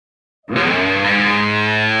Hey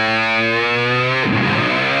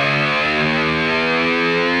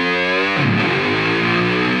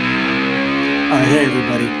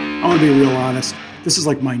everybody, I want to be real honest. This is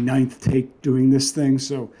like my ninth take doing this thing,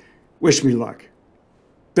 so wish me luck.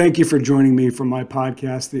 Thank you for joining me for my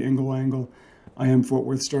podcast, The Engel Angle. I am Fort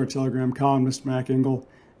Worth Star-Telegram columnist Mac Engel,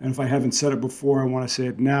 and if I haven't said it before, I want to say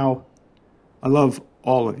it now. I love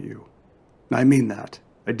all of you. I mean that.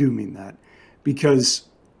 I do mean that. Because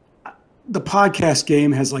the podcast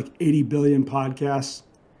game has like 80 billion podcasts.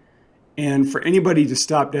 And for anybody to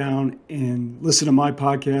stop down and listen to my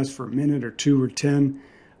podcast for a minute or two or 10,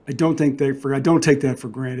 I don't take that for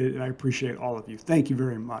granted, and I appreciate all of you. Thank you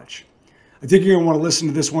very much. I think you're going to want to listen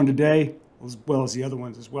to this one today, as well as the other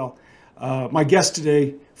ones as well. My guest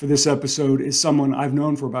today for this episode is someone I've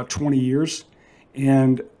known for about 20 years.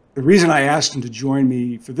 And the reason I asked him to join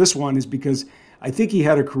me for this one is because I think he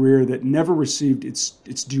had a career that never received its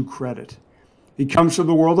due credit. He comes from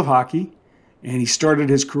the world of hockey, and he started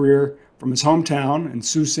his career from his hometown in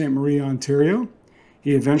Sault Ste. Marie, Ontario.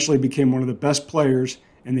 He eventually became one of the best players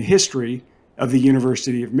in the history of the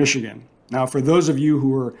University of Michigan. Now, for those of you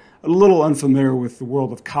who are a little unfamiliar with the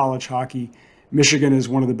world of college hockey, Michigan is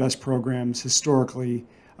one of the best programs historically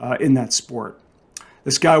in that sport.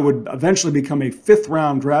 This guy would eventually become a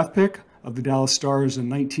fifth-round draft pick of the Dallas Stars in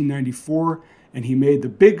 1994, and he made the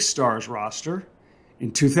Big Stars roster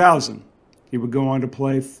in 2000. He would go on to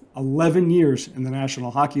play 11 years in the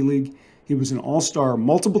National Hockey League. He was an all-star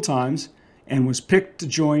multiple times and was picked to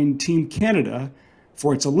join Team Canada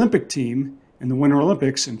for its Olympic team in the Winter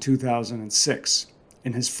Olympics in 2006.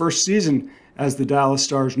 In his first season as the Dallas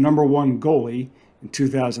Stars' #1 goalie in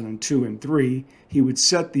 2002 and 3, he would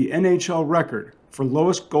set the NHL record for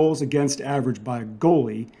lowest goals against average by a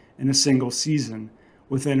goalie in a single season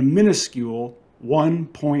with a minuscule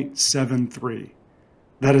 1.73.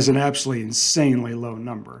 That is an absolutely insanely low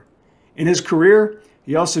number. In his career,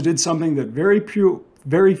 he also did something that very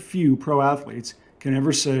few pro athletes can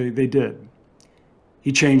ever say they did.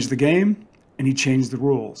 He changed the game, and he changed the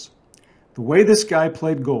rules. The way this guy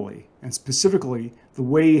played goalie, and specifically the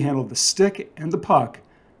way he handled the stick and the puck,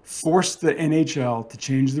 forced the NHL to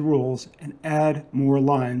change the rules and add more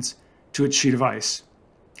lines to its sheet of ice.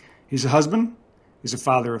 He's a husband. He's a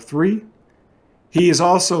father of 3. He is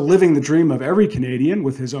also living the dream of every Canadian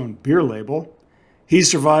with his own beer label. He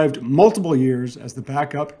survived multiple years as the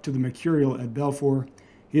backup to the Mercurial at Belfour.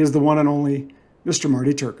 He is the one and only Mr.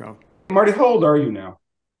 Marty Turco. Marty, how old are you now?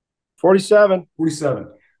 47.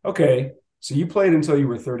 47. Okay, so you played until you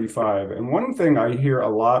were 35. And one thing I hear a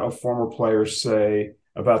lot of former players say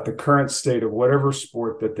about the current state of whatever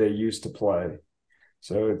sport that they used to play.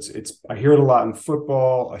 So I hear it a lot in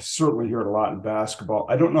football. I certainly hear it a lot in basketball.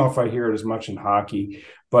 I don't know if I hear it as much in hockey,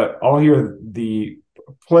 but I'll hear the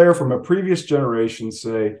player from a previous generation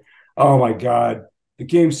say, "Oh my God, the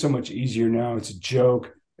game's so much easier now. It's a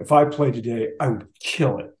joke. If I played today, I would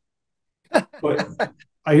kill it." But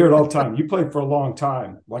I hear it all the time. You played for a long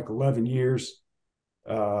time, like 11 years,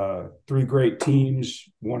 3 great teams,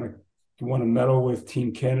 won a medal with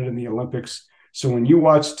Team Canada in the Olympics. So when you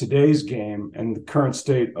watch today's game and the current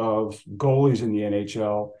state of goalies in the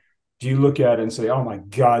NHL, do you look at it and say, "Oh my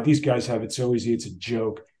God, these guys have it so easy, it's a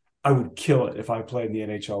joke. I would kill it if I played in the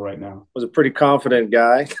NHL right now"? Was a pretty confident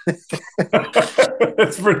guy.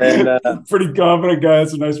 That's pretty confident guy.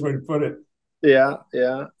 That's a nice way to put it. Yeah.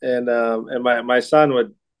 And my son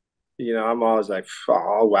would, I'm always like, "Oh,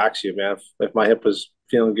 I'll wax you, man. If my hip was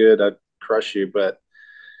feeling good, I'd crush you." But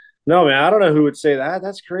no, man, I don't know who would say that.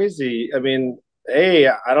 That's crazy. I mean,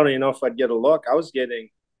 I don't even know if I'd get a look. I was getting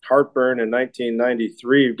heartburn in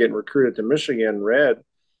 1993, getting recruited to Michigan. Red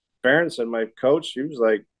Berenson, my coach, he was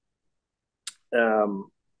like,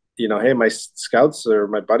 "Hey, my scouts or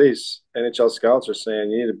my buddies, NHL scouts, are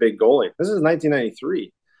saying you need a big goalie." This is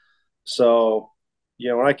 1993. So,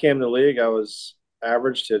 when I came to the league, I was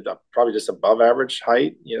average to probably just above average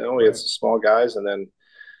height. We had some small guys, and then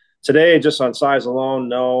today, just on size alone,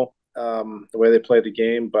 no, the way they played the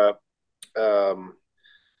game. But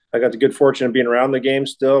I got the good fortune of being around the game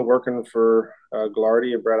still, working for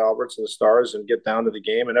Glardy and Brett Alberts and the Stars, and get down to the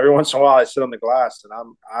game. And every once in a while, I sit on the glass,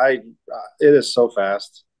 and it is so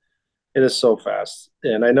fast. It is so fast.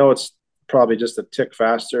 And I know it's probably just a tick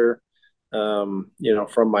faster.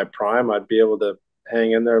 From my prime, I'd be able to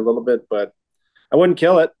hang in there a little bit, but I wouldn't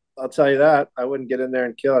kill it. I'll tell you that. I wouldn't get in there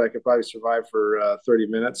and kill it. I could probably survive for 30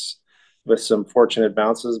 minutes with some fortunate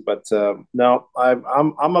bounces, but no, I'm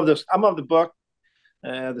of the book,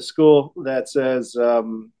 the school that says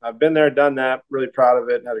I've been there, done that. Really proud of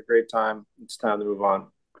it, and had a great time. It's time to move on.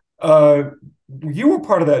 You were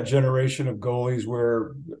part of that generation of goalies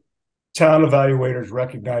where talent evaluators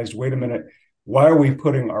recognized, wait a minute, why are we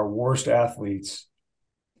putting our worst athletes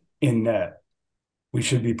in net? We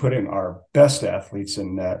should be putting our best athletes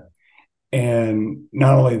in net. And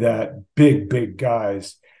not only that, big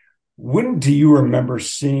guys. When do you remember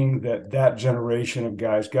seeing that generation of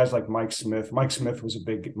guys like Mike Smith? Mike Smith was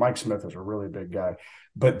a really big guy,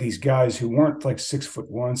 but these guys who weren't like 6'1",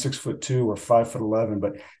 6'2", or 5'11",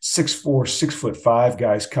 but 6'4", 6'5"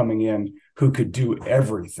 guys coming in who could do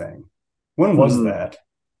everything. When was Mm. that?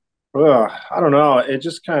 I don't know. It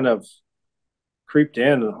just kind of creeped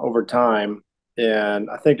in over time, and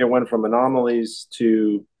I think it went from anomalies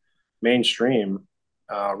to mainstream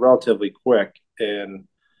relatively quick. And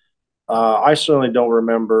I certainly don't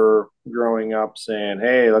remember growing up saying,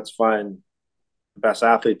 "Hey, let's find the best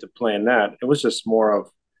athlete to play in that." It was just more of,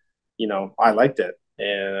 I liked it,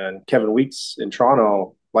 and Kevin Weeks in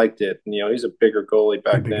Toronto liked it. And, he's a bigger goalie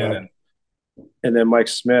Pretty back big then, guy. and then Mike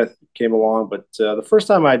Smith came along. But the first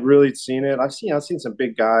time I'd really seen it, I've seen some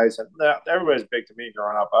big guys, and everybody's big to me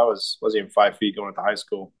growing up. I wasn't even 5 feet going to high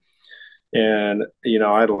school, and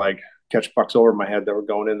I had to like catch pucks over my head that were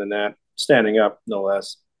going in the net, standing up no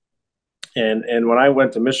less. And when I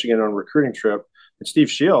went to Michigan on a recruiting trip, and Steve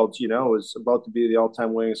Shields, was about to be the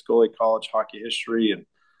all-time winningest goalie college hockey history and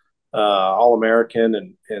All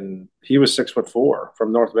American, and he was 6'4"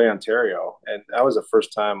 from North Bay, Ontario, and that was the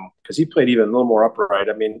first time because he played even a little more upright.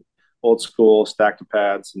 I mean, old school, stack of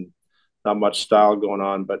pads, and not much style going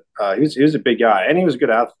on, but he was a big guy and he was a good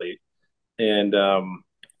athlete, and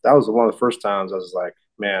that was one of the first times I was like,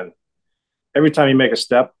 man, every time you make a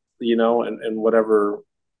step, in whatever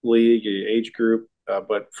league, age group,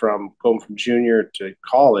 but from going from junior to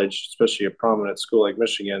college, especially a prominent school like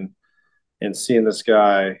Michigan, and seeing this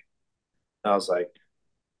guy, I was like,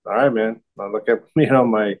 all right, man. I look at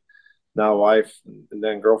my now wife and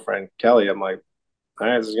then girlfriend Kelly. I'm like, all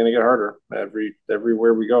right, this is gonna get harder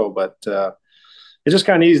everywhere we go. But it just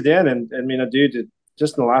kind of eased in, and I mean, dude,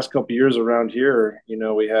 just in the last couple of years around here,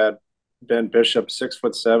 we had Ben Bishop,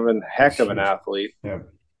 6'7", heck of an athlete, Yeah.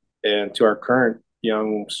 and to our current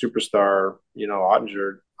young superstar,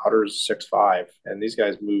 Otter's 6'5", and these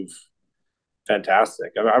guys move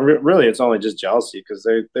fantastic. I mean, really, it's only just jealousy because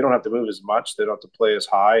they don't have to move as much, they don't have to play as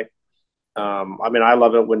high. I mean, I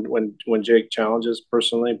love it when Jake challenges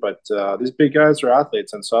personally, but these big guys are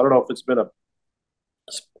athletes, and so I don't know if it's been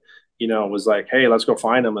was like, hey, let's go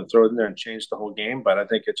find them and throw it in there and change the whole game. But I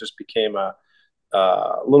think it just became a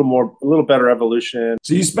little better evolution.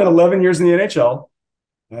 So you spent 11 years in the NHL,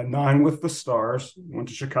 9 with the Stars, went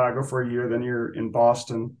to Chicago for a year, then you're in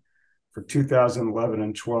Boston for 2011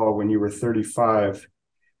 and 12 when you were 35.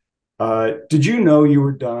 Did you know you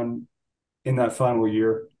were done in that final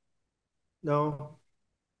year? No,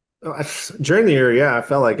 during the year, yeah, I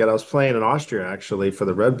felt like it. I was playing in Austria actually for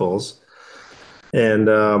the Red Bulls, and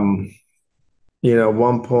at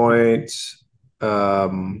one point,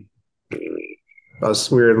 um,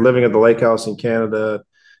 we were living at the lake house in Canada,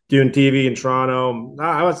 doing TV in Toronto.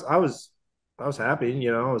 I was happy.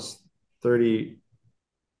 I was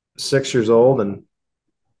 36 years old, and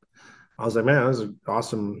I was like, man, this is an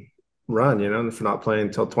awesome run. For not playing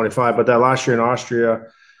until 25. But that last year in Austria,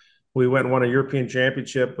 we went and won a European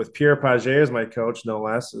championship with Pierre Paget as my coach, no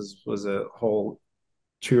less. Was a whole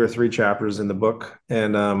 2 or 3 chapters in the book,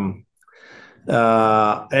 and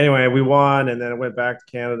anyway, we won, and then I went back to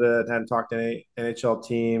Canada and hadn't talked to any NHL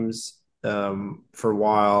teams for a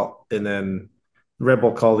while, and then Red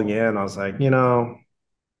Bull called again. I was like,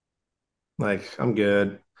 like I'm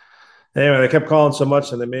good. Anyway, they kept calling so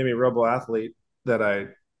much, and they made me a Red Bull athlete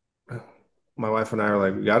that my wife and I were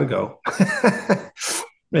like, we got to go. So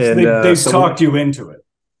And they so talked you into it.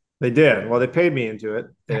 they did. Well, they paid me into it,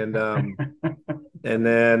 and and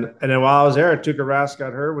then while I was there, Tuukka Rask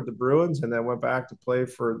got hurt with the Bruins, and then went back to play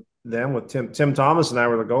for them with Tim Thomas and I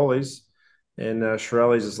were the goalies. And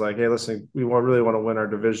Chiarelli's is like, hey, listen, we really want to win our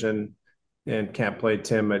division, and can't play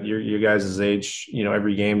Tim at your guys' age,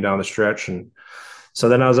 every game down the stretch. And so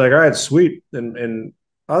then I was like, all right, sweet. And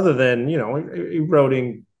other than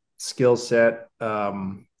eroding skill set,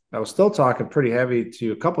 I was still talking pretty heavy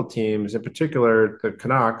to a couple teams, in particular the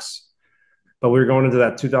Canucks. But we were going into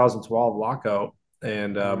that 2012 lockout,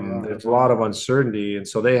 and there's a lot of uncertainty. And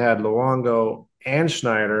so they had Luongo and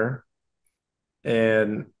Schneider,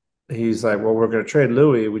 and he's like, well, we're going to trade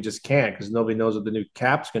Louis. We just can't because nobody knows what the new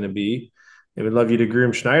cap's going to be. And we'd love you to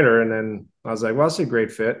groom Schneider. And then I was like, well, that's a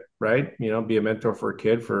great fit, right? Be a mentor for a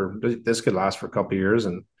kid for this could last for a couple of years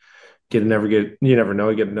and you never know,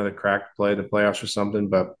 you get another crack to play the playoffs or something.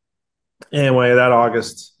 But anyway, that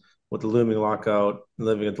August with the looming lockout,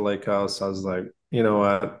 living at the lake house, I was like, you know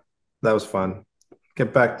what? That was fun.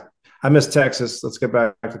 get back. I miss Texas. Let's get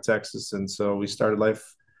back to Texas. And so we started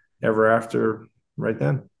life ever after right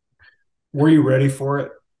then. Were you ready for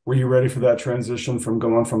it? Were you ready for that transition from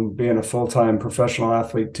going from being a full-time professional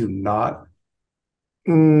athlete to not?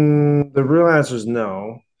 The real answer is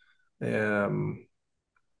no. Um,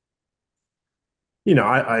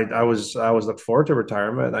 I was looking forward to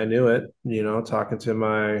retirement. I knew it. Talking to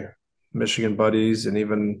my Michigan buddies and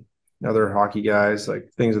even other hockey guys, like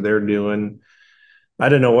things that they're doing. I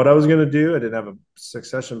didn't know what I was going to do. I didn't have a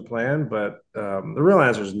succession plan, but the real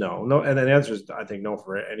answer is no. No, and the answer is I think no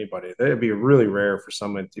for anybody. It'd be really rare for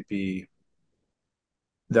someone to be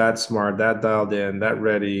that smart, that dialed in, that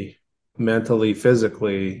ready, mentally,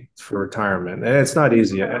 physically for retirement. And it's not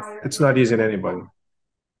easy. It's not easy on anybody.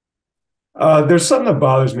 There's something that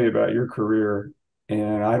bothers me about your career,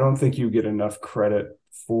 and I don't think you get enough credit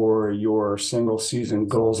for your single season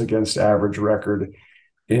goals against average record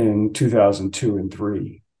in 2002 and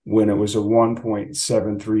 3 when it was a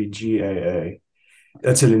 1.73 GAA.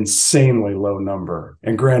 That's an insanely low number.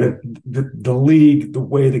 And granted, the league, the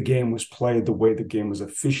way the game was played, the way the game was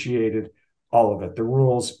officiated, all of it, the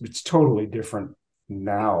rules, it's totally different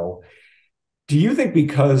now. Do you think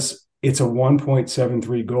because it's a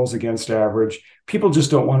 1.73 goals against average, people just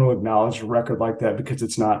don't want to acknowledge a record like that because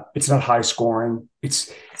it's not high scoring.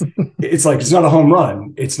 It's like it's not a home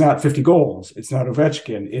run. It's not 50 goals. It's not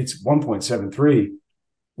Ovechkin. It's 1.73.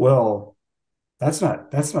 Well, that's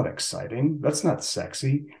not exciting. That's not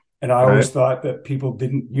sexy. And I always Right. thought that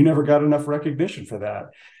you never got enough recognition for that.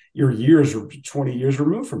 Your years were 20 years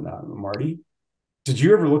removed from that, Marty. Did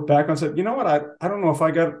you ever look back and say, you know what? I don't know if I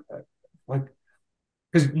got like,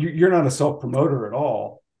 because you're not a self promoter at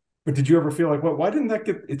all, but did you ever feel like, well, why didn't that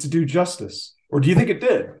get its due justice? Or do you think it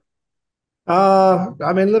did?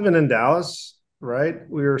 I mean, living in Dallas, right?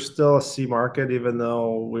 We were still a C market, even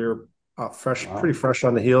though we were pretty Wow. fresh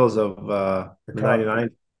on the heels of The the cup.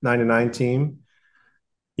 99 team.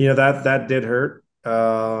 That did hurt.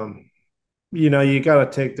 You got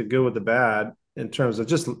to take the good with the bad in terms of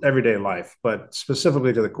just everyday life, but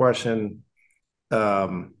specifically to the question,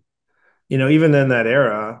 um, even in that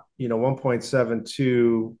era,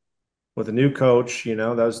 1.72 with a new coach,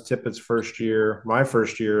 that was Tippett's first year, my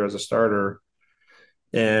first year as a starter.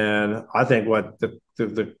 And I think what the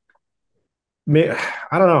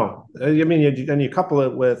I don't know. I mean, you couple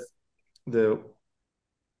it with the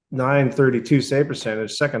 932 save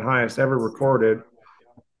percentage, second highest ever recorded,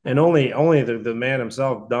 and only the man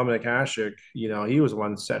himself, Dominic Hasek, he was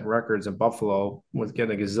one setting records in Buffalo with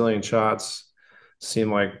getting a gazillion shots.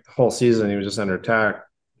 Seemed like the whole season he was just under attack.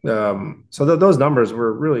 So those numbers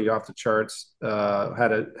were really off the charts.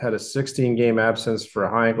 Had a 16 game absence for a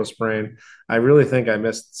high ankle sprain. I really think I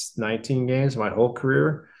missed 19 games my whole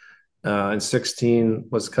career, and 16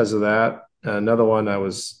 was because of that. Another one I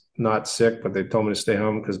was not sick, but they told me to stay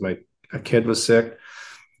home because a kid was sick.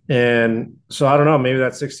 And so I don't know, maybe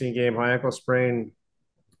that 16 game high ankle sprain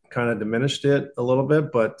kind of diminished it a little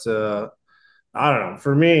bit, but I don't know.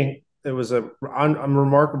 For me, it was a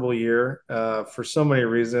remarkable year for so many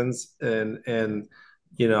reasons, and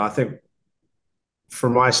I think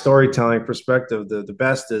from my storytelling perspective, the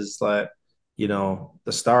best is that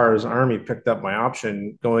the Stars Army picked up my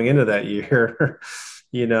option going into that year.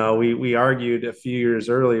 We argued a few years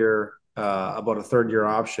earlier about a third year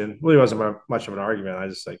option. Really wasn't much of an argument. I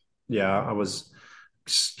just yeah, I was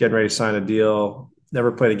getting ready to sign a deal.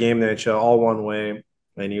 Never played a game in the NHL, all one way.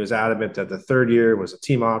 And he was adamant that the third year was a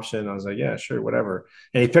team option. I was like, yeah, sure, whatever.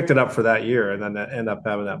 And he picked it up for that year, and then ended up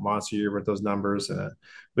having that monster year with those numbers. And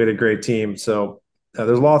we had a great team. So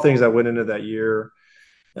there's a lot of things that went into that year.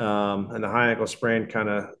 And the high ankle sprain kind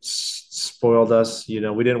of spoiled us. We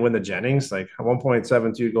didn't win the Jennings, like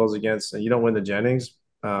 1.72 goals against, and you don't win the Jennings.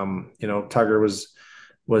 Tugger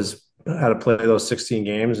was had to play those 16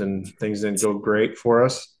 games, and things didn't go great for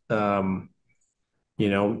us. Could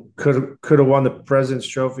have won the President's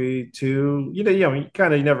Trophy too. You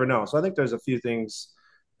never know. So I think there's a few things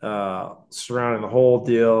surrounding the whole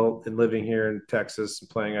deal and living here in Texas and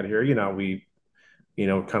playing out here. We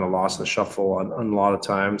kind of lost in the shuffle on a lot of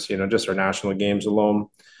times. Just our national games alone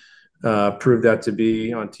proved that to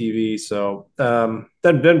be on TV. So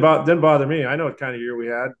didn't bother me. I know what kind of year we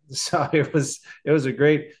had. So it was a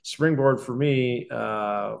great springboard for me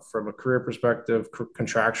from a career perspective,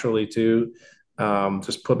 contractually too.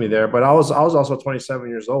 Just put me there. But I was also 27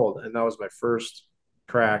 years old, and that was my first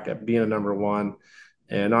crack at being a number one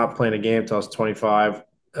and not playing a game until I was 25.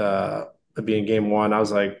 Being game one, I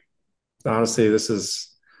was like, honestly, this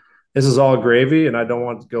is all gravy, and I don't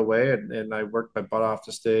want it to go away. And I worked my butt off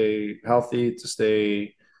to stay healthy, to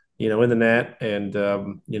stay, in the net and,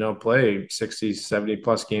 play 60, 70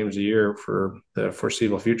 plus games a year for the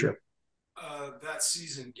foreseeable future. That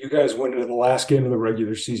season, you guys went into the last game of the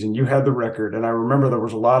regular season. You had the record, and I remember there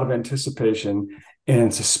was a lot of anticipation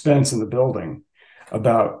and suspense in the building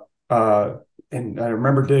about. And I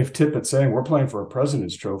remember Dave Tippett saying, "We're playing for a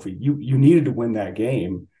President's Trophy. You needed to win that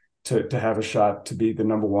game to have a shot to be the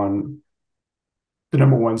number one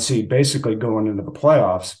seed, basically going into the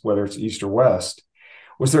playoffs, whether it's East or West."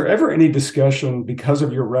 Was there ever any discussion because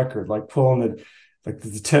of your record, like pulling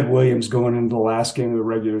the Ted Williams going into the last game of the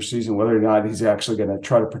regular season, whether or not he's actually going to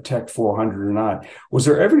try to protect 400 or not? Was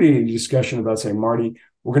there ever any discussion about saying, Marty,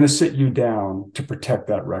 we're going to sit you down to protect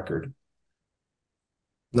that record?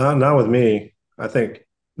 Not with me. I think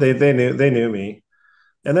they knew me,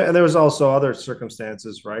 and there was also other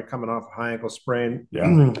circumstances, right? Coming off a high ankle sprain,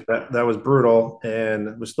 Yeah. that was brutal and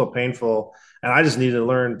it was still painful, and I just needed to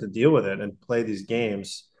learn to deal with it and play these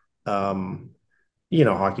games. Um,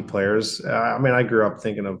 hockey players. I mean, I grew up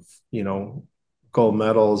thinking of gold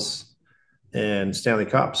medals and Stanley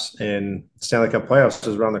Cups, and Stanley Cup playoffs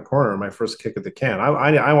was around the corner. My first kick at the can.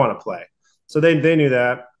 I want to play, so they knew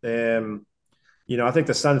that, and I think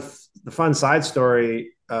the fun side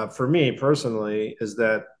story for me personally is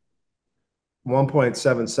that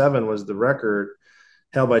 1.77 was the record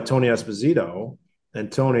held by Tony Esposito. And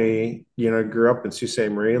Tony, grew up in Sault Ste.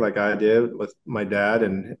 Marie like I did with my dad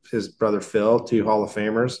and his brother Phil, two Hall of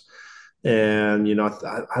Famers. And,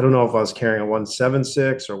 I don't know if I was carrying a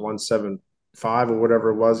 176 or 175 or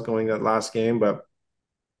whatever it was going that last game, but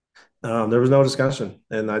there was no discussion.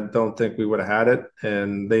 And I don't think we would have had it.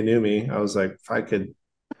 And they knew me. I was like, if I could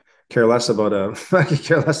care less about I could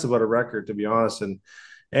care less about a record, to be honest. And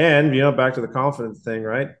back to the confidence thing,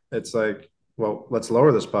 right? It's like, well, let's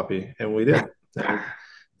lower this puppy, and we did,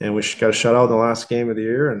 and we got shut out in the last game of the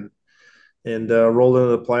year, and rolled into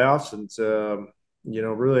the playoffs, and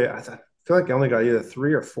really, I feel like I only got either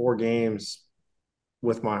 3 or 4 games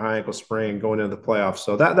with my high ankle sprain going into the playoffs.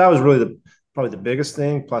 So that was really probably the biggest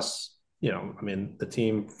thing. Plus, I mean, the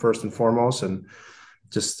team first and foremost, and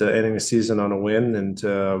just ending the season on a win, and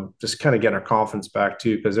just kind of getting our confidence back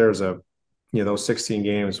too, because there's those 16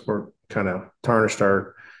 games were kind of tarnished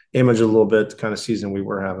our image a little bit, the kind of season we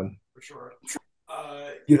were having. For sure.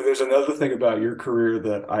 There's another thing about your career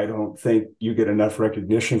that I don't think you get enough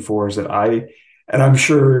recognition for is that and I'm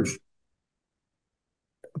sure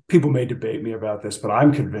people may debate me about this, but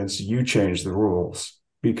I'm convinced you changed the rules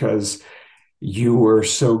because you were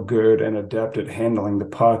so good and adept at handling the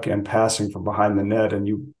puck and passing from behind the net, and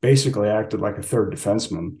you basically acted like a third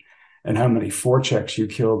defenseman. And how many forechecks you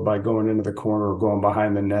killed by going into the corner or going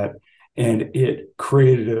behind the net. And it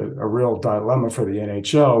created a real dilemma for the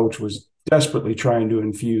NHL, which was desperately trying to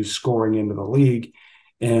infuse scoring into the league.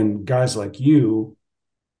 And guys like you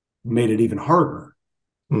made it even harder.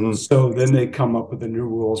 Mm-hmm. So then they come up with the new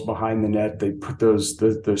rules behind the net. They put those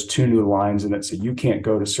 2 new lines in it, so you can't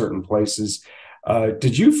go to certain places.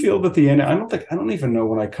 Did you feel that I don't even know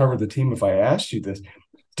when I covered the team if I asked you this.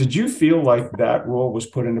 Did you feel like that rule was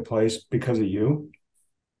put into place because of you?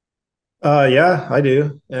 Yeah, I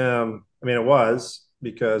do. I mean, it was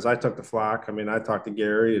because I took the flack. I mean, I talked to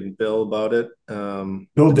Gary and Bill about it.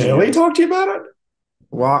 Bill Daly talked to you about it?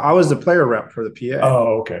 Well, I was the player rep for the PA.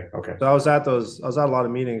 Oh, okay. So I was at a lot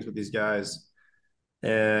of meetings with these guys,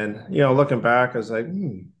 and looking back, I was like,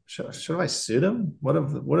 should I suit him? What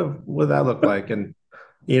would that look like? And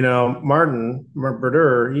Martin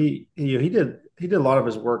Brodeur, he did a lot of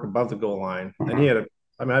his work above the goal line,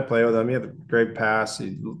 and I played with him. He had a great pass.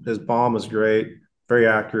 His bomb was great, very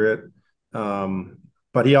accurate.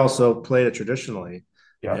 But he also played it traditionally,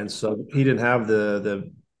 and so he didn't have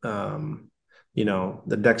the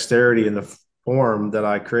dexterity and the form that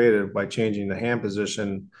I created by changing the hand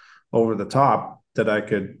position over the top, that I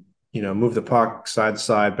could move the puck side to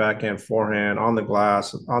side, backhand, forehand, on the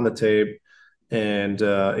glass, on the tape, and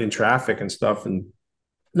in traffic and stuff. And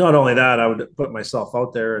not only that, I would put myself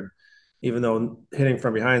out there, and even though hitting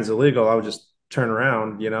from behind is illegal, I would just turn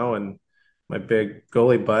around, and my big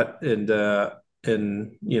goalie butt, and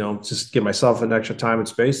just give myself an extra time and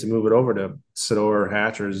space to move it over to Sador,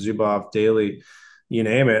 Hatcher, Zubov, Daly, you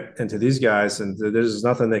name it, and to these guys, and there's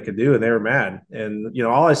nothing they could do, and they were mad. And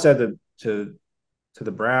all I said to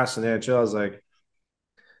the brass and the NHL, I was like,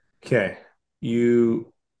 okay, you're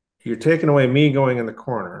taking away me going in the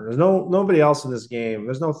corner. There's nobody else in this game.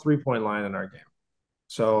 There's no 3-point line in our game.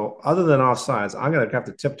 So other than offsides, I'm going to have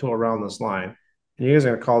to tiptoe around this line, and you guys are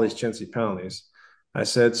going to call these chintzy penalties. I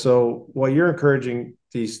said, so what you're encouraging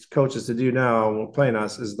these coaches to do now playing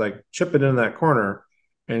us is like chip it in that corner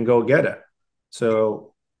and go get it.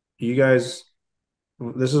 So you guys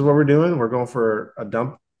this is what we're doing. We're going for a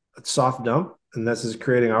soft dump, and this is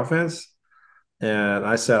creating offense. And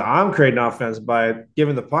I said, I'm creating offense by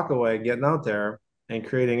giving the puck away, getting out there and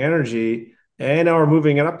creating energy. And now we're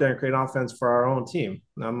moving it up there and creating offense for our own team.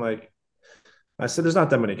 And I'm like, I said, there's not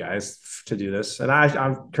that many guys to do this. And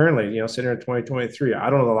I'm currently, sitting here in 2023. I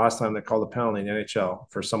don't know the last time they called a penalty in the NHL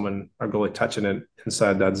for someone, a goalie touching it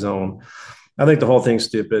inside that zone. I think the whole thing's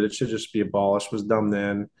stupid. It should just be abolished. It was dumb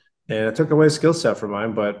then. And it took away a skill set from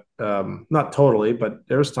mine, but not totally. But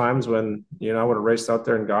there was times when, I would have raced out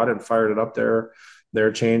there and got it and fired it up there.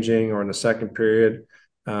 They're changing or in the second period.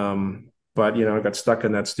 But, I got stuck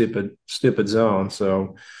in that stupid zone.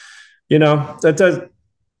 So, that does,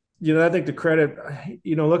 I think the credit,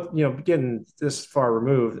 getting this far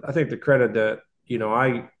removed, I think the credit that,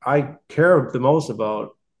 I care the most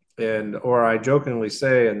about, or I jokingly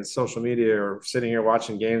say in social media or sitting here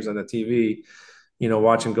watching games on the TV,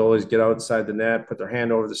 watching goalies get outside the net, put their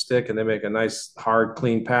hand over the stick, and they make a nice, hard,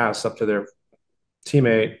 clean pass up to their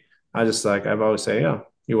teammate. I've always say, yeah,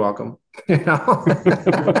 you're welcome. So,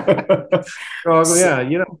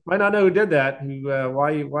 yeah, might not know who did that,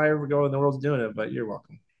 why are we going in the world's doing it, but you're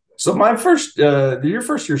welcome. So your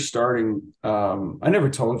first year starting, I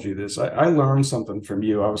never told you this. I learned something from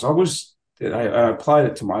you. I applied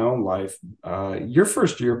it to my own life. Your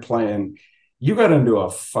first year playing, you got into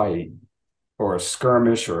a fight or a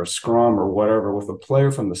skirmish or a scrum or whatever with a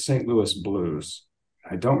player from the St. Louis Blues.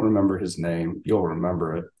 I don't remember his name. You'll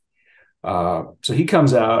remember it. So he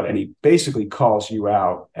comes out and he basically calls you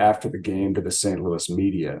out after the game to the St. Louis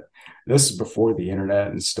media. This is before the internet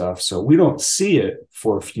and stuff. So we don't see it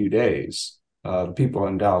for a few days, the people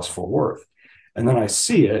in Dallas-Fort Worth. And then I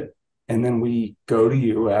see it. And then we go to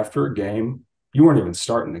you after a game. You weren't even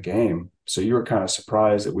starting the game. So you were kind of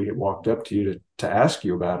surprised that we had walked up to you to ask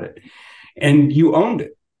you about it. And you owned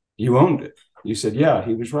it. You said, yeah,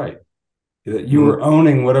 he was right. That you were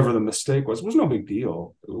owning whatever the mistake was. It was no big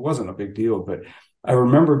deal. It wasn't a big deal. But I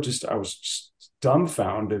remember I was just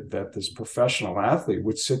dumbfounded that this professional athlete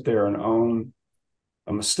would sit there and own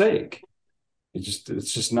a mistake. It's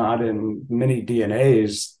just not in many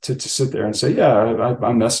DNAs to sit there and say, yeah,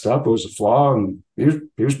 I messed up. It was a flaw. And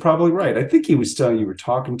he was probably right. I think he was telling you were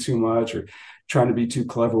talking too much or trying to be too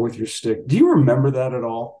clever with your stick. Do you remember that at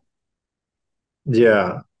all?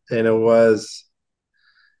 Yeah. And it was,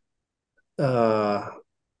 I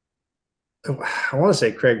want to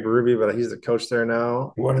say Craig Berube, but he's the coach there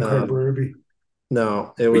now. What Craig Berube?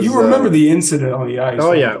 No, it was. But you remember the incident on the ice?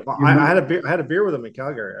 Oh yeah, well, I had a beer with him in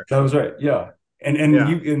Calgary. Actually, that was right. Yeah,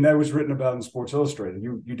 and that was written about in Sports Illustrated.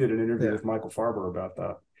 You did an interview with Michael Farber about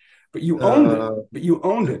that. But you owned it. But you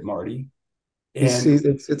owned it, Marty. And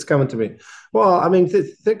it's coming to me. Well, I mean,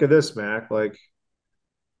 think of this, Mac. Like,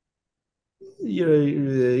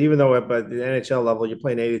 even though at the NHL level you're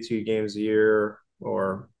playing 82 games a year,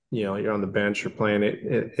 or you're on the bench, you're playing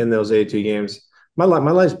it in those 82 games. My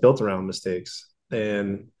life's built around mistakes,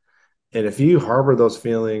 and if you harbor those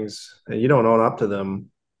feelings and you don't own up to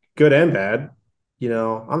them, good and bad,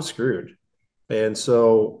 I'm screwed. And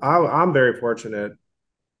so I'm very fortunate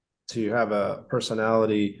to have a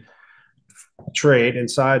personality trait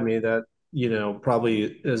inside me that probably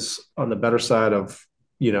is on the better side of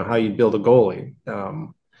how you build a goalie.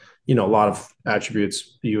 A lot of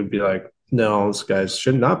attributes you would be like, no, this guy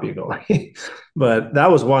should not be a goalie. But that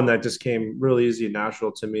was one that just came really easy and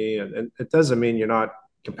natural to me. And it doesn't mean you're not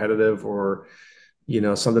competitive or,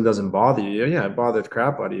 something doesn't bother you. Yeah, it bothered the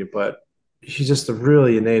crap out of you, but he's just a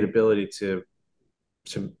really innate ability to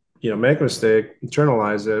make a mistake,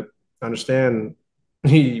 internalize it, understand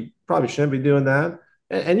he probably shouldn't be doing that.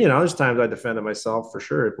 And there's times I defended myself for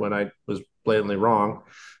sure when I was blatantly wrong,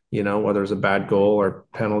 whether it was a bad goal or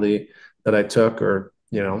penalty that I took or,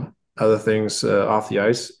 other things off the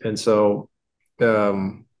ice. And so,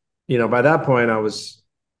 by that point I was,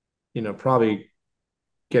 probably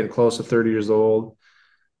getting close to 30 years old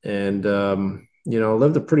and,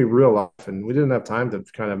 lived a pretty real life. And we didn't have time to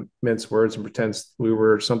kind of mince words and pretend we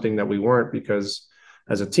were something that we weren't, because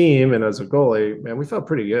as a team and as a goalie, man, we felt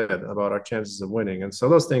pretty good about our chances of winning. And so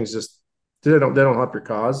those things just, they don't help your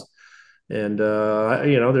cause. And,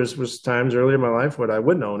 was times earlier in my life when I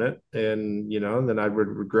wouldn't own it. And, then I would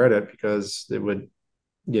regret it because it would,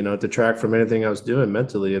 detract from anything I was doing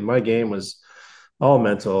mentally. And my game was all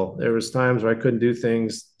mental. There was times where I couldn't do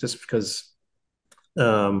things just because,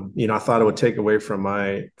 I thought it would take away from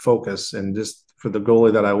my focus. And just for the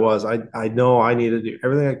goalie that I was, I know I needed to do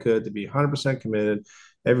everything I could to be 100% committed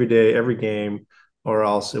every day, every game, or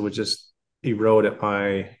else it would just erode at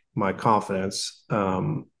my confidence,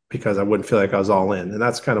 because I wouldn't feel like I was all in. And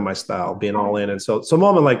that's kind of my style, being all in. And so a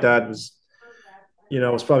moment like that was,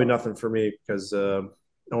 it was probably nothing for me because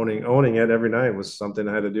owning it every night was something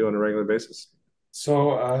I had to do on a regular basis.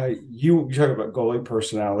 So you talk about goalie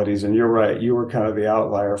personalities, and you're right. You were kind of the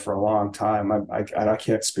outlier for a long time. I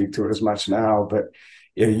can't speak to it as much now, but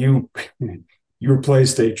yeah, you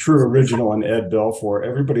replaced a true original in Ed Belfour.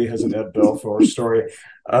 Everybody has an Ed Belfour story.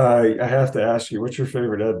 I have to ask you, what's your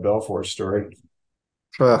favorite Ed Belfour story?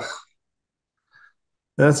 Ugh,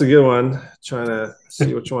 that's a good one. Trying to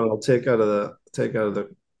see which one I'll take out of the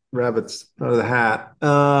rabbits out of the hat.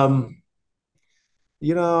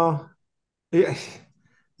 You know, he,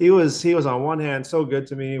 he was on one hand so good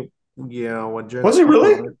to me. When Was he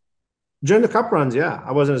really? during the cup runs, yeah,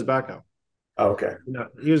 I wasn't his backup. Oh, okay.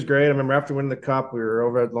 He was great. I remember after winning the cup, we were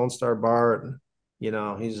over at Lone Star Bar,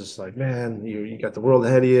 and he's just like, man, you got the world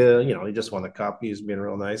ahead of you. He just won the cup. He was being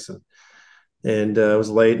real nice, and it was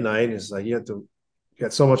late night. And he's like, you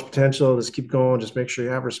got so much potential. Just keep going. Just make sure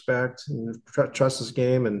you have respect and trust this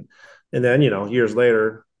game. And then years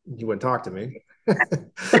later, he wouldn't talk to me.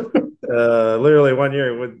 Literally 1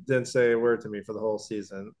 year, he didn't say a word to me for the whole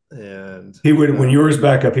season. And he would, when you were his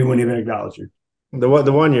backup, he wouldn't even acknowledge you. The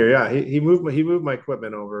 1 year, yeah, he moved my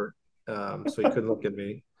equipment over, so he couldn't look at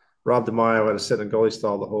me. Rob DeMaio had to sit in goalie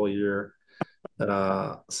stall the whole year,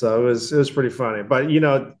 so it was pretty funny. But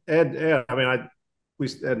Ed, I mean, Ed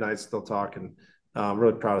and I still talk, and I'm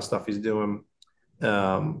really proud of stuff he's doing,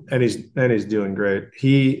 and he's doing great.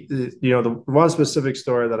 The one specific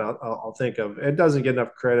story that I'll think of, it doesn't get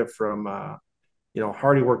enough credit from.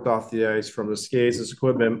 Hardy worked off the ice from the skates, his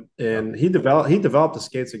equipment, and he developed the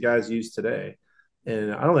skates that guys use today.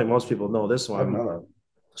 And I don't think most people know this one.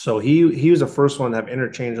 So he was the first one to have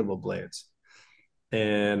interchangeable blades.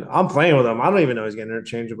 And I'm playing with him. I don't even know he's getting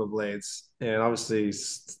interchangeable blades. And obviously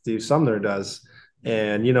Steve Sumner does.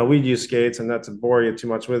 And we'd use skates, and not to bore you too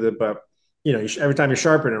much with it, but every time you're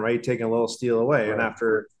sharpening, right, you're taking a little steel away. Right. And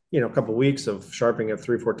after a couple of weeks of sharpening it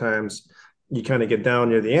 3-4 times, you kind of get down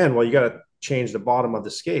near the end. Well, you got to change the bottom of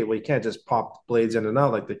the skate. Well, you can't just pop blades in and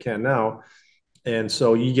out like they can now. And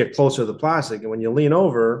so you get closer to the plastic, and when you lean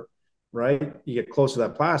over, right, you get close to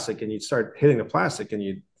that plastic, and you start hitting the plastic, and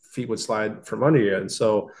your feet would slide from under you. And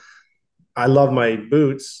so I love my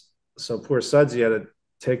boots. So poor Sudsy had to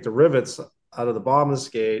take the rivets out of the bottom of the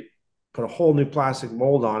skate, put a whole new plastic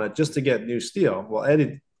mold on it just to get new steel. Well,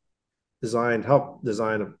 Eddie helped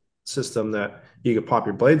design a system that you could pop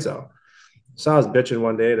your blades out. So I was bitching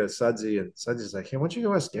one day to Sudsy, and Sudsy's like, hey, why don't you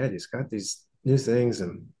go ask Ed? He's got these new things.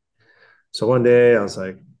 And so one day I was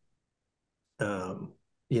like,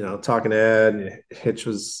 talking to Ed, and Hitch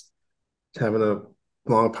was having a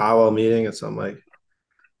long powwow meeting. And so I'm like,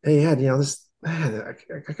 hey, Ed, this, man,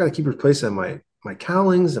 I got to keep replacing my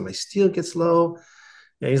cowlings, and my steel gets low.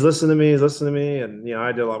 And he's listening to me. And,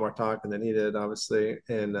 I did a lot more talking than he did, obviously.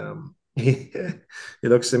 And he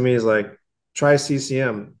looks at me, he's like, try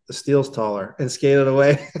CCM, the steel's taller, and skated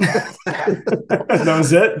away. That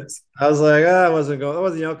was it. I was like, that wasn't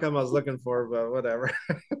the outcome I was looking for, but whatever.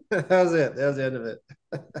 That was it. That was the end of it.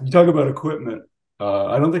 You talk about equipment.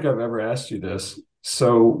 I don't think I've ever asked you this.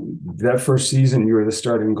 So that first season, you were the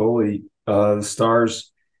starting goalie. The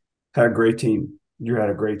Stars had a great team. You had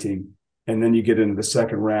a great team. And then you get into the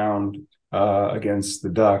second round against the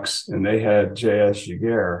Ducks, and they had J.S.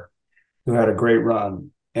 Giguère, who had a great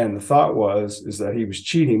run. And the thought is that he was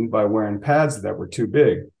cheating by wearing pads that were too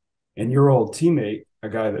big. And your old teammate, a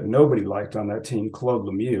guy that nobody liked on that team, Claude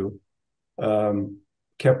Lemieux,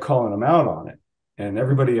 kept calling him out on it. And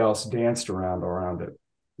everybody else danced around it.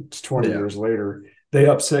 It's 20 years later. They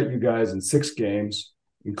upset you guys in 6 games,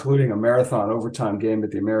 including a marathon overtime game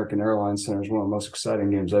at the American Airlines Center. It's one of the most exciting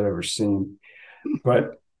games I've ever seen.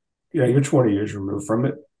 But, you're 20 years removed from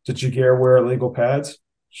it. Did Giguère wear illegal pads?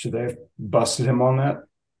 Should they have busted him on that?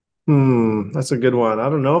 That's a good one. I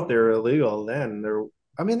don't know if they were illegal then. There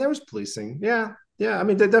was policing. Yeah. I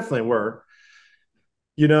mean, they definitely were.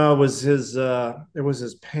 It was his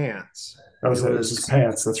pants. It was his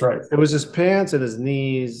pants. That's right. It was his pants and his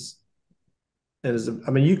knees.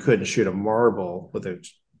 And you couldn't shoot a marble with a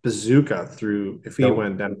bazooka through if he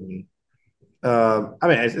went down. At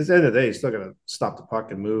the end of the day, he's still going to stop the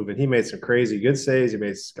puck and move. And he made some crazy good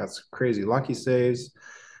saves. Got some crazy lucky saves.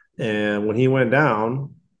 And when he went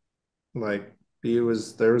down, like there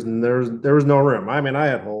was no room. I mean, I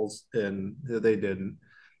had holes and they didn't,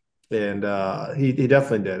 and he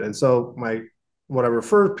definitely did. And so what I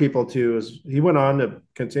refer people to is he went on to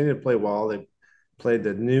continue to play well. They played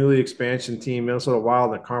the newly expansion team Minnesota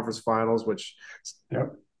Wild in the conference finals, which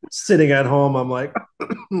sitting at home, I'm like,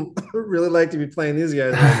 I really like to be playing these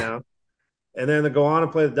guys right now. And then to go on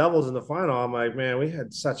and play the Devils in the final, I'm like, man, we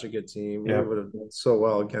had such a good team. We Yeah. would have done so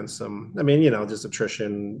well against them. I mean, just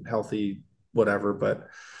attrition, healthy, whatever. But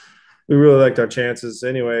we really liked our chances.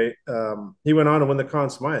 Anyway, he went on to win the Conn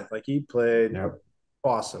Smythe. Like, he played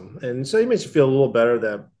awesome. And so he makes you feel a little better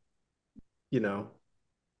that,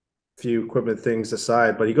 few equipment things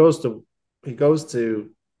aside, but he goes to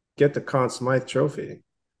get the Conn Smythe trophy,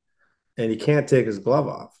 and he can't take his glove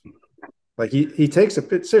off. Like, he takes a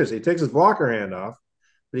bit seriously. He takes his blocker hand off,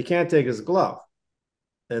 but he can't take his glove.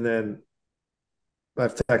 And then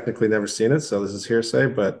I've technically never seen it, so this is hearsay,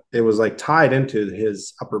 but it was like tied into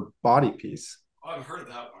his upper body piece. Oh, I've heard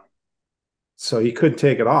that one. So he couldn't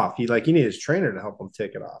take it off. He needed his trainer to help him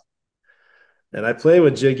take it off. And I played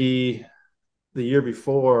with Jiggy the year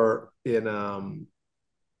before in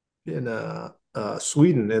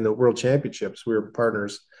Sweden in the World Championships. We were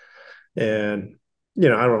partners, and I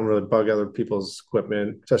don't really bug other people's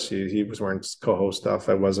equipment, especially he was wearing co-host stuff.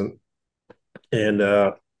 I wasn't. And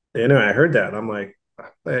anyway, I heard that. I'm like,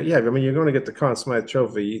 yeah, I mean, you're going to get the Conn Smythe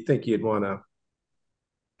trophy. You think you'd want to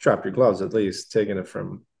drop your gloves at least, taking it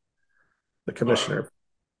from the commissioner.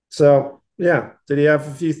 So, yeah. Did he have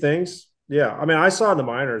a few things? Yeah. I mean, I saw in the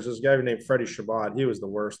minors, this guy named Freddie Shabbat. He was the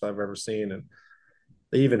worst I've ever seen. And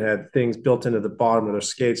they even had things built into the bottom of their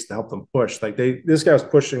skates to help them push. Like, this guy was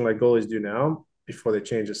pushing like goalies do now before they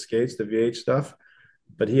change the skates, the VH stuff.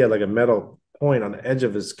 But he had like a metal point on the edge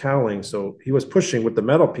of his cowling. So he was pushing with the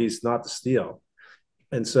metal piece, not the steel.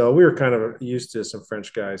 And so we were kind of used to some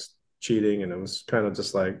French guys cheating. And it was kind of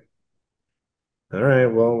just like, all right,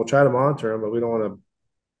 well, we'll try to monitor them, but we don't want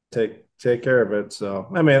to take care of it. So,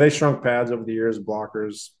 I mean, they shrunk pads over the years,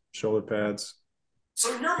 blockers, shoulder pads.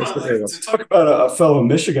 So in your mind, like, to talk about a fellow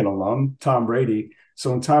Michigan alum, Tom Brady.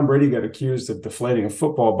 So when Tom Brady got accused of deflating a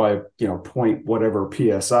football by, point whatever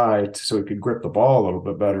PSI so he could grip the ball a little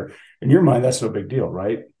bit better, in your mind, that's no big deal,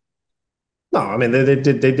 right? No, I mean, they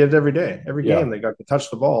did it every day. Every game they got to touch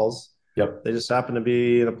the balls. Yep. They just happened to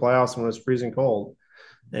be in the playoffs when it was freezing cold.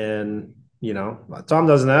 And, Tom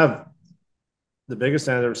doesn't have the biggest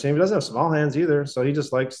hands I've ever seen. He doesn't have small hands either. So he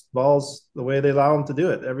just likes balls the way they allow him to do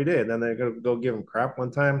it every day. And then they're going to go give him crap one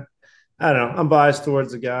time. I don't know. I'm biased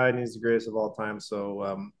towards the guy, and he's the greatest of all time.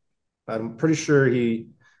 So I'm pretty sure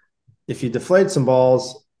if you deflate some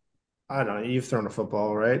balls, I don't know, you've thrown a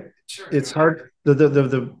football, right? Sure. It's hard.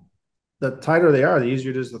 The tighter they are, the easier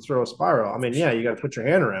it is to throw a spiral. I mean, yeah, you got to put your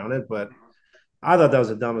hand around it, but I thought that was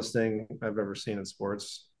the dumbest thing I've ever seen in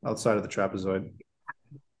sports outside of the trapezoid.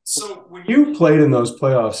 So when you played in those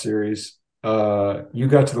playoff series, you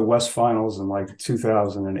got to the West Finals in like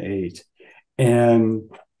 2008. And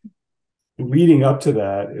leading up to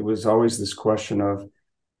that, it was always this question of,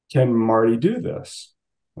 can Marty do this?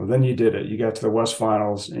 Well, then you did it. You got to the West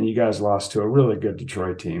Finals, and you guys lost to a really good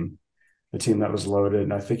Detroit team, a team that was loaded,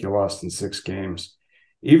 and I think you lost in 6 games.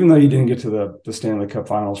 Even though you didn't get to the Stanley Cup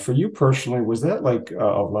Finals, for you personally, was that like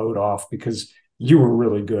a load off because you were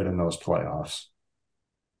really good in those playoffs?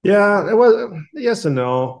 Yeah, it was yes and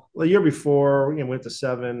no. The year before, we went to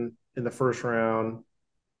 7 in the first round.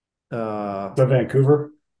 The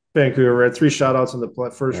Vancouver had 3 shutouts in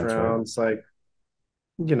the first round. Right. It's like,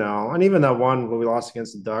 and even that one when we lost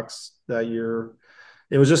against the Ducks that year,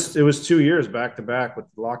 it was 2 years back to back with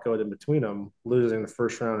the lockout in between them, losing the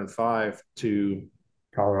first round in 5 to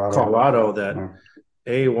Colorado. That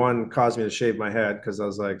A1 caused me to shave my head because I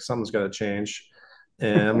was like, something's got to change.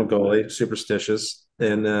 And I'm a goalie, superstitious.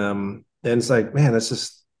 And it's like, man, it's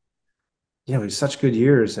just, he's such good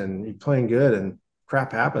years and you're playing good and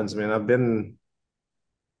crap happens. I mean, I've been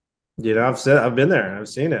there, I've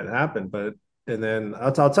seen it happen. But, and then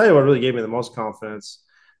I'll tell you what really gave me the most confidence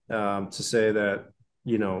to say that,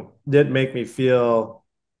 did make me feel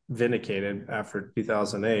vindicated after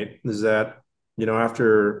 2008 is that,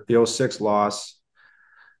 after the 06 loss,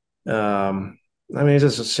 I mean,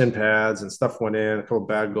 it's just shin pads and stuff went in, a couple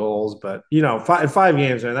bad goals, but in 5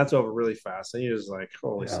 games, man, that's over really fast. And you're just like,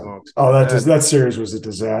 holy smokes. Oh, that series was a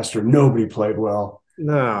disaster. Nobody played well.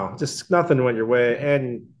 No, just nothing went your way,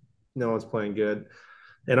 and no one's playing good.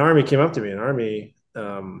 And Army came up to me, and Army,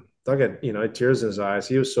 Doug had tears in his eyes.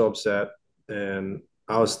 He was so upset, and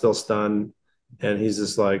I was still stunned. And he's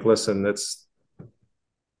just like, listen, it's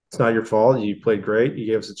not your fault. You played great. You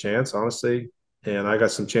gave us a chance, honestly. And I got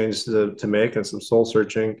some changes to make and some soul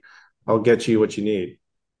searching. I'll get you what you need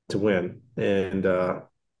to win. And I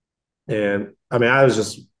mean, I was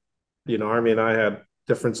just, Army and I had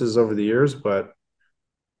differences over the years, but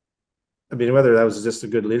I mean, whether that was just a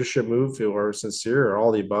good leadership move or sincere or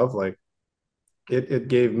all the above, like it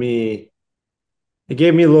gave me a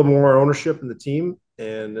little more ownership in the team.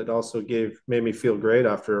 and it also made me feel great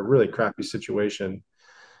after a really crappy situation.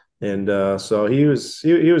 And so he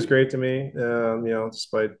was great to me,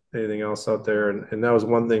 despite anything else out there. And that was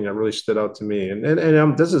one thing that really stood out to me.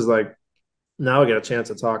 And this is like, now I get a chance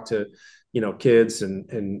to talk to, kids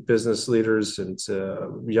and business leaders and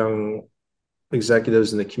young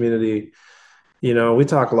executives in the community. We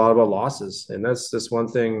talk a lot about losses, and that's one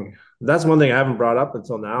thing I haven't brought up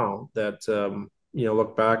until now, that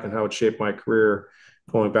look back and how it shaped my career,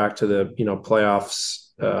 going back to the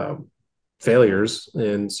playoffs, failures,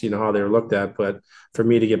 and how they were looked at. But for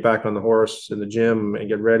me to get back on the horse in the gym and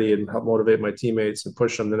get ready and help motivate my teammates and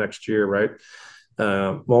push them the next year, right?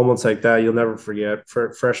 Moments like that you'll never forget.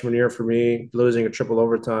 For freshman year for me, losing a triple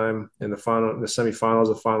overtime in the semifinals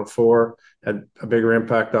of Final Four had a bigger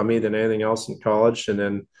impact on me than anything else in college. And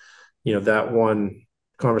then, that one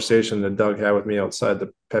conversation that Doug had with me outside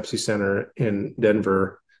the Pepsi Center in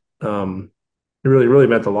Denver, it really, really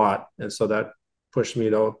meant a lot. And so that pushed me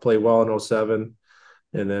to play well in 07,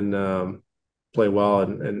 and then play well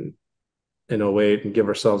in 08 and give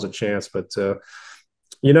ourselves a chance. But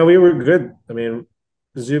we were good. I mean,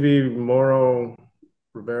 Zuby, Morrow,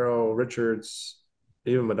 Ribeiro, Richards,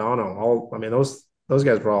 even Madonna, those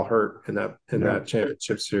guys were all hurt in that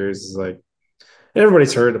championship series. It's like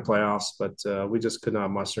everybody's hurt in the playoffs, but we just could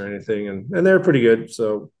not muster anything, and they were pretty good.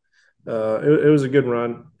 So it was a good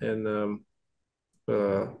run, and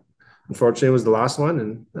unfortunately it was the last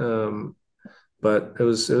one. And but it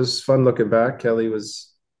was fun looking back. Kelly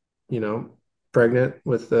was, pregnant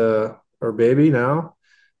with our baby now.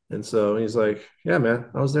 And so he's like, "Yeah, man,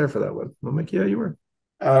 I was there for that one." I'm like, "Yeah, you were."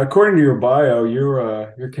 According to your bio,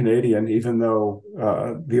 you're Canadian, even though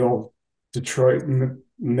the old Detroit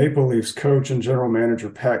Maple Leafs coach and general manager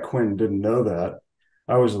Pat Quinn didn't know that.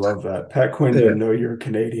 I always love that. Pat Quinn didn't know you're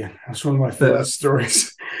Canadian. That's one of my favorite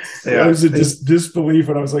stories. I was in disbelief,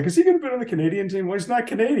 and I was like, "Is he going to be on the Canadian team?" Well, he's not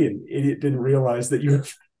Canadian. Idiot didn't realize that you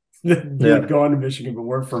had gone to Michigan, but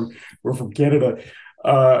we're from Canada.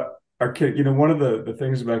 One of the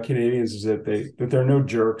things about Canadians is that there are no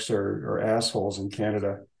jerks or assholes in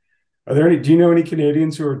Canada. Do you know any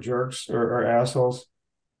Canadians who are jerks or assholes?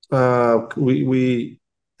 We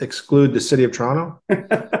exclude the city of Toronto.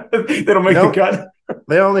 They don't make the cut.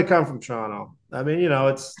 They only come from Toronto. I mean,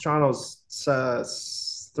 it's Toronto's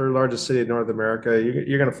third largest city in North America.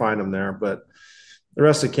 You're going to find them there, but the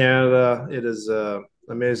rest of Canada, it is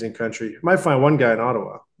amazing country. You might find one guy in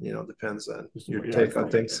Ottawa. Depends on your take on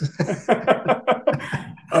things.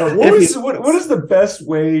 What is the best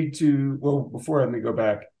way to? Well, before let me go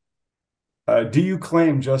back. Do you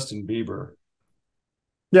claim Justin Bieber?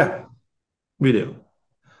 Yeah, we do.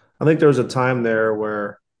 I think there was a time there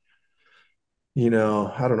where, I don't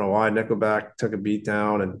know why Nickelback took a beat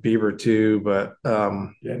down and Bieber too, but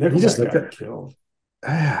Nickelback got killed.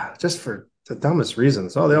 Just for the dumbest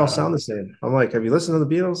reasons. Oh, they all sound the same. I'm like, have you listened to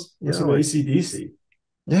the Beatles? Listen to AC/DC.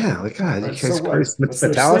 Yeah, like God,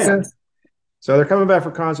 Metallica. So they're coming back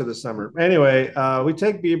for concert this summer. Anyway, we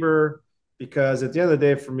take Bieber because at the end of the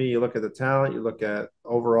day, for me, you look at the talent, you look at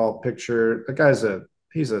overall picture. The guy's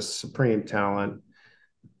he's a supreme talent.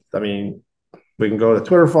 I mean, we can go to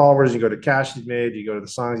Twitter followers, you go to cash he's made, you go to the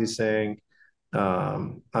songs he's sang.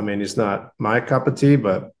 He's not my cup of tea,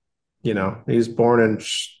 but he's born and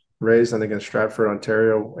raised, I think, in Stratford,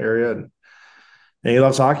 Ontario area, and he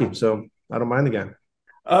loves hockey, so I don't mind the guy.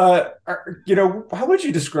 How would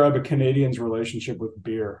you describe a Canadian's relationship with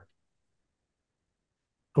beer?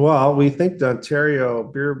 Well, we think the Ontario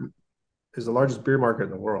beer is the largest beer market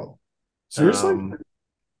in the world. Seriously?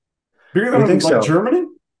 Bigger than like Germany?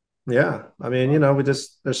 Yeah. I mean,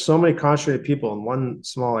 there's so many concentrated people in one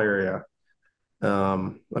small area.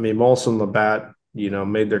 Molson and Labatt,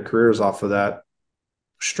 made their careers off of that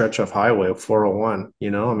stretch of highway of 401.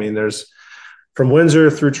 There's from Windsor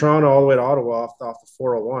through Toronto all the way to Ottawa off the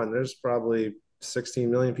 401. There's probably 16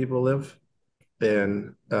 million people live.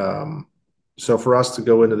 And so for us to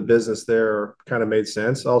go into the business there kind of made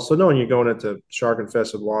sense. Also, knowing you're going into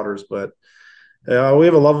shark-infested waters, but we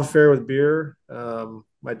have a love affair with beer.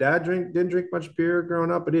 My dad didn't drink much beer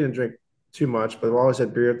growing up, but he didn't drink too much, but we always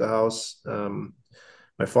had beer at the house.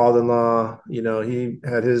 My father-in-law, he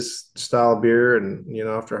had his style of beer, and,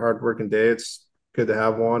 after a hard working day, it's good to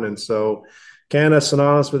have one. And so Canada's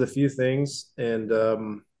synonymous with a few things, and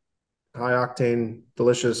high octane,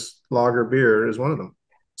 delicious lager beer is one of them.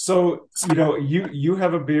 So, you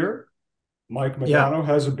have a beer. Mike Madonna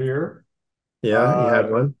has a beer. Yeah, you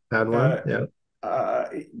had one. Yeah.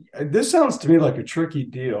 This sounds to me like a tricky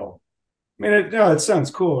deal. I mean, it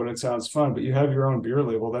sounds cool and it sounds fun, but you have your own beer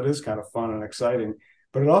label. That is kind of fun and exciting,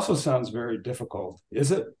 but it also sounds very difficult.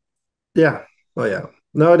 Is it? Yeah. Oh yeah.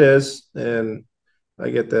 No, it is. And I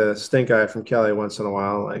get the stink eye from Kelly once in a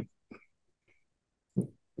while. Like,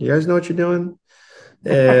 you guys know what you're doing?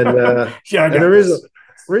 And Yeah, I and got the reason this.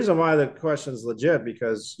 reason why the question is legit,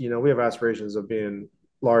 because we have aspirations of being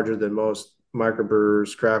larger than most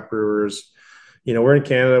microbrewers, craft brewers. We're in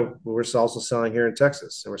Canada, we're also selling here in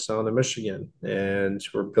Texas, and we're selling in Michigan, and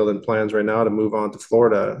we're building plans right now to move on to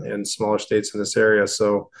Florida and smaller states in this area.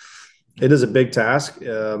 So it is a big task.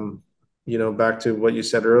 Back to what you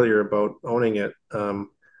said earlier about owning it. I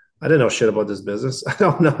didn't know shit about this business. I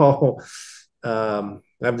don't know. I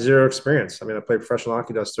have zero experience. I mean, I played professional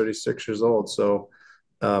hockey. I was 36 years old. So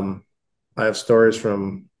um, I have stories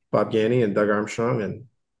from Bob Gainey and Doug Armstrong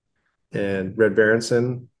and Red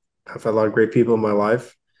Berenson. I've had a lot of great people in my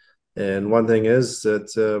life. And one thing is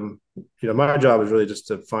that, my job is really just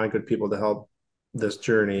to find good people to help this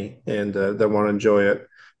journey and that want to enjoy it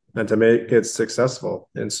and to make it successful.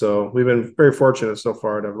 And so we've been very fortunate so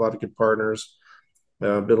far to have a lot of good partners,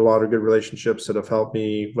 built a lot of good relationships that have helped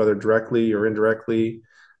me, whether directly or indirectly,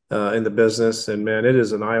 in the business. And man, it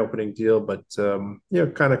is an eye-opening deal, but kind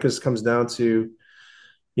of just comes down to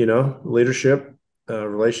leadership,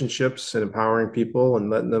 relationships, and empowering people and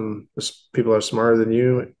letting them, people are smarter than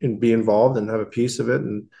you, and be involved and have a piece of it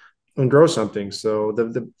and grow something. So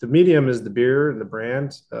the medium is the beer and the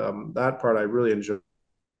brand. That part I really enjoy.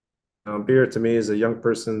 Beer to me is a young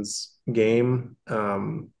person's game,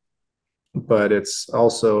 but it's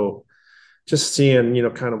also just seeing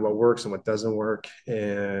kind of what works and what doesn't work,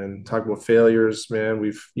 and talk about failures. Man,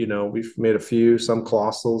 we've made a few, some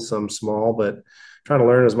colossal, some small, but trying to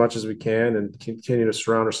learn as much as we can and continue to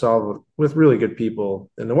surround ourselves with really good people.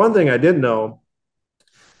 And the one thing I did know,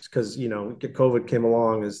 because COVID came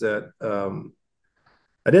along, is that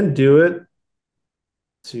I didn't do it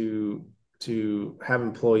to have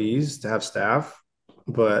employees, to have staff,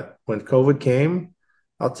 but when COVID came,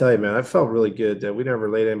 I'll tell you, man, I felt really good that we never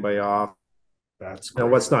laid anybody off. That's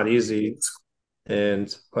What's great. not easy,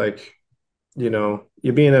 and like, you're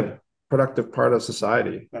being a productive part of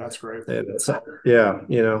society. That's great. And yeah,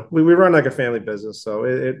 we run like a family business, so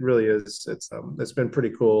it really is. It's been pretty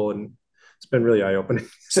cool, and it's been really eye opening.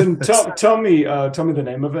 So tell me the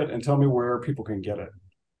name of it, and tell me where people can get it.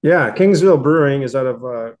 Yeah, Kingsville Brewing is out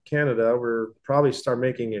of Canada. We're probably start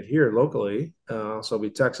making it here locally. So it'll be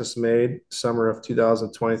Texas made, summer of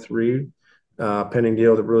 2023. Pending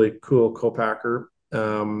deal with a really cool co-packer.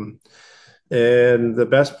 And the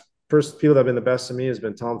best people that have been the best to me has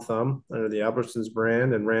been Tom Thumb under the Albertsons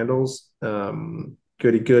brand and Randall's,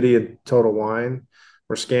 Goody Goody and Total Wine.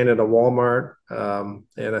 We're scanning at Walmart.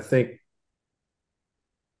 And I think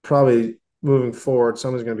probably moving forward,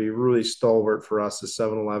 someone's going to be really stalwart for us is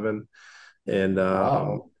 7-Eleven. And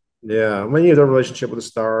Wow. yeah, when you have a relationship with the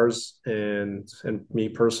Stars and me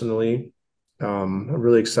personally, I'm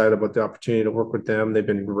really excited about the opportunity to work with them. They've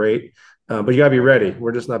been great, but you got to be ready.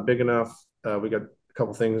 We're just not big enough. We got a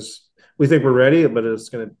couple things. We think we're ready, but it's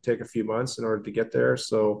going to take a few months in order to get there.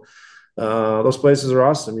 So those places are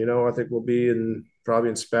awesome. I think we'll be probably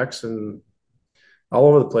in specs and all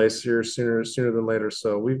over the place here sooner than later.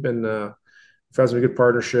 So we've had some good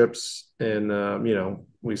partnerships, and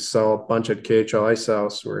we sell a bunch at KHL Ice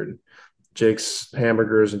House. We're in Jake's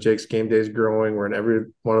Hamburgers and Jake's Game Days Growing. We're in every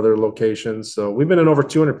one of their locations. So we've been in over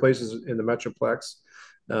 200 places in the Metroplex.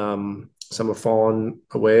 Some have fallen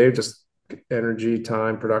away, just energy,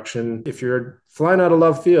 time, production. If you're flying out of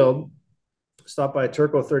Love Field, stop by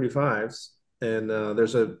Turco 35s, and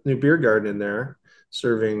there's a new beer garden in there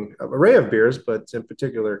serving an array of beers, but in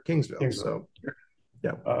particular Kingsville. So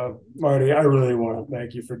yeah. Marty, I really want to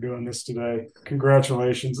thank you for doing this today.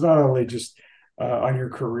 Congratulations, not only just on your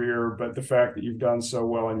career, but the fact that you've done so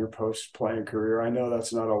well in your post-playing career. I know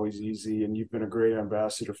that's not always easy, and you've been a great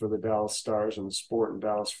ambassador for the Dallas Stars and the sport in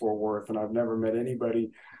Dallas-Fort Worth. And I've never met anybody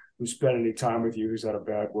who spent any time with you who's had a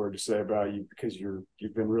bad word to say about you, because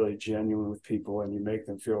you've been really genuine with people and you make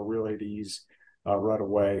them feel really at ease right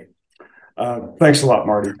away. Thanks a lot,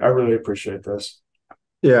 Marty. I really appreciate this.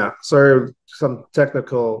 Yeah, sorry, some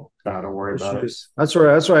technical Don't worry issues. about it. That's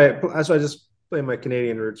right. That's why I just play my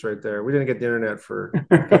Canadian roots right there. We didn't get the internet for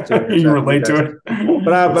 15 years. You relate to it,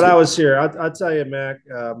 but I was here. I'll tell you, Mac.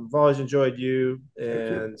 I've always enjoyed you,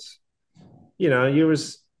 and you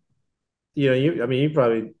was, I mean, you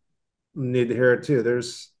probably need to hear it too.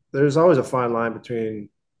 There's always a fine line between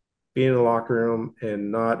being in the locker room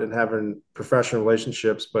and not, and having professional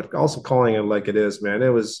relationships, but also calling it like it is, man. It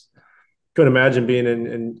was, couldn't imagine being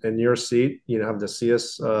in your seat, having to see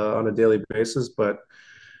us on a daily basis. But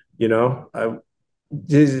I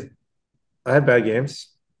had bad games.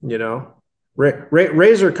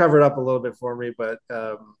 Razor covered up a little bit for me, but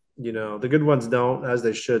The good ones don't, as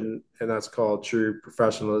they shouldn't, and that's called true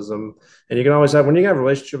professionalism. And you can always have, when you have a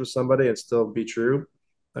relationship with somebody and still be true.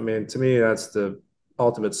 I mean, to me, that's the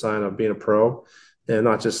ultimate sign of being a pro, and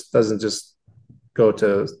not just doesn't just go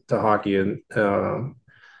to hockey. And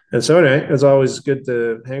so anyway, it's always good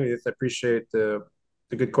to hang with you. I appreciate the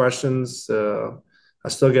good questions. I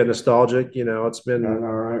still get nostalgic. It's been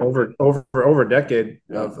over a decade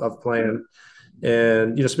of playing.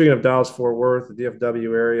 And, speaking of Dallas Fort Worth, the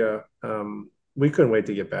DFW area, we couldn't wait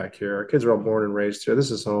to get back here. Our kids are all born and raised here. This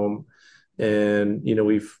is home. And,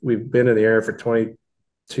 we've been in the area for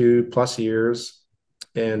 22 plus years.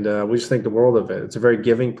 And we just think the world of it. It's a very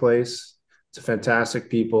giving place. It's a fantastic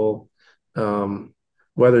people.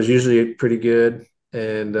 Weather's usually pretty good.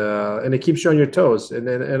 And it keeps you on your toes.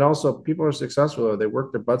 And also people are successful. They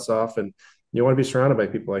work their butts off, and you want to be surrounded by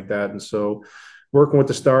people like that. And so working with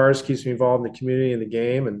the Stars keeps me involved in the community and the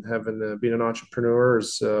game, and having being an entrepreneur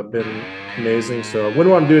has been amazing. So I wouldn't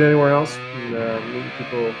want to do it anywhere else. And meeting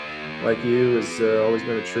people like you has always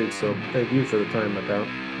been a treat. So thank you for the time, my pal.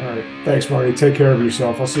 All right. Thanks, Marty. Take care of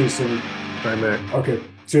yourself. I'll see you soon. Bye, Mac. Okay.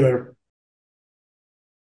 See you later.